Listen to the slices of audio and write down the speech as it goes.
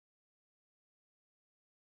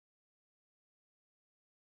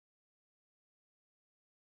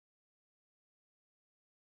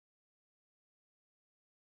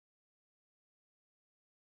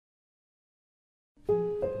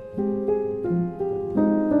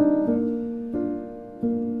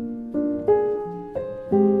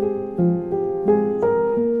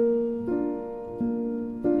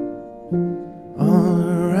All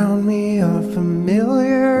around me are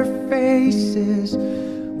familiar faces,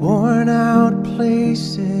 worn out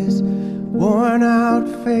places, worn out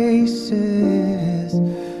faces,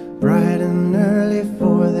 bright and early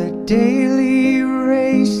for their daily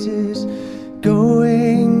races,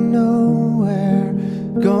 going nowhere,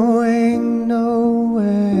 going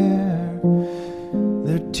nowhere.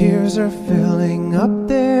 Their tears are filling up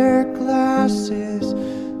their glasses,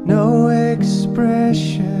 no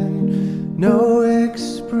expression, no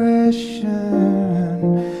expression.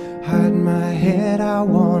 Hide my head, I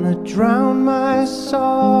wanna drown my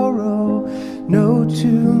sorrow. No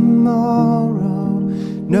tomorrow,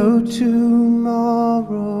 no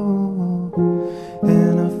tomorrow.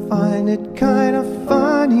 And I find it kinda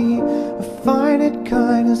funny, I find it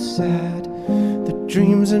kinda sad. The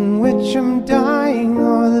dreams in which I'm dying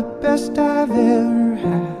are the best I've ever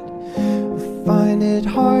had. I find it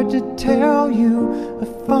hard to tell you, I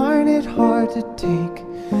find it hard to take.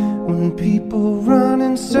 When people run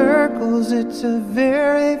in circles, it's a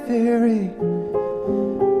very, very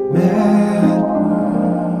mad world.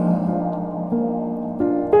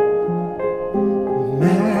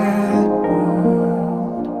 Mad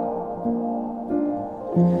world.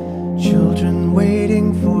 Children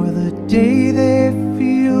waiting for the day they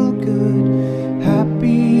feel good.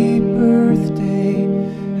 Happy birthday,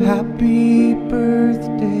 happy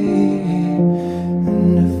birthday.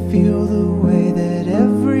 And to feel the way that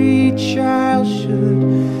every child should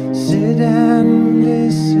sit and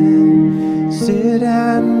listen, sit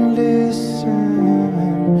and listen.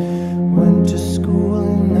 Went to school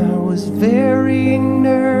and I was very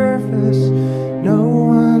nervous. No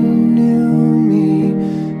one knew me,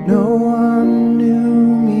 no one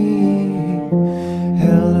knew me.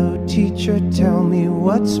 Hello teacher, tell me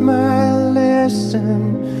what's my lesson.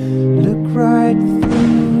 Look right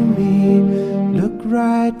through me, look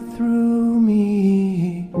right through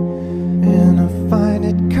me. And I find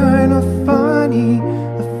it kinda funny,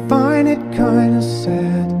 I find it kinda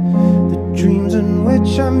sad. The dreams in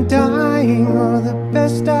which I'm dying are the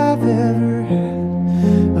best I've ever had.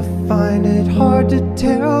 I find it hard to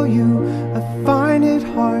tell you, I find it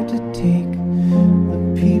hard to take.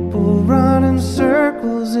 When people run in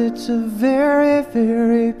circles, it's a very,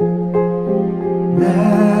 very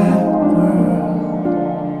mad world.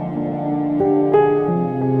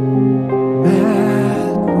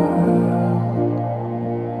 Mad world.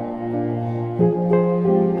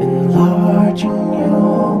 Enlarging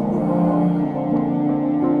your world.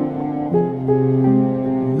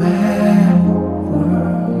 Mad world.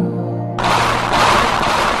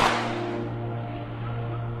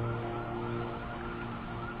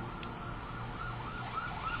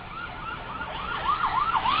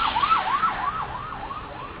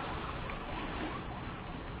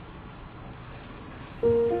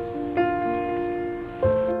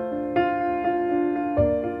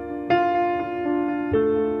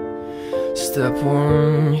 Step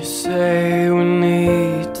one, you say we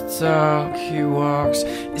need to talk. He walks,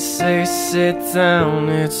 you say sit down,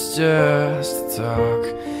 it's just a talk.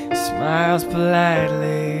 He smiles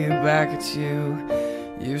politely back at you.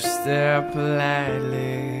 You stare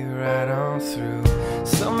politely right on through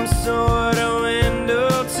some sort of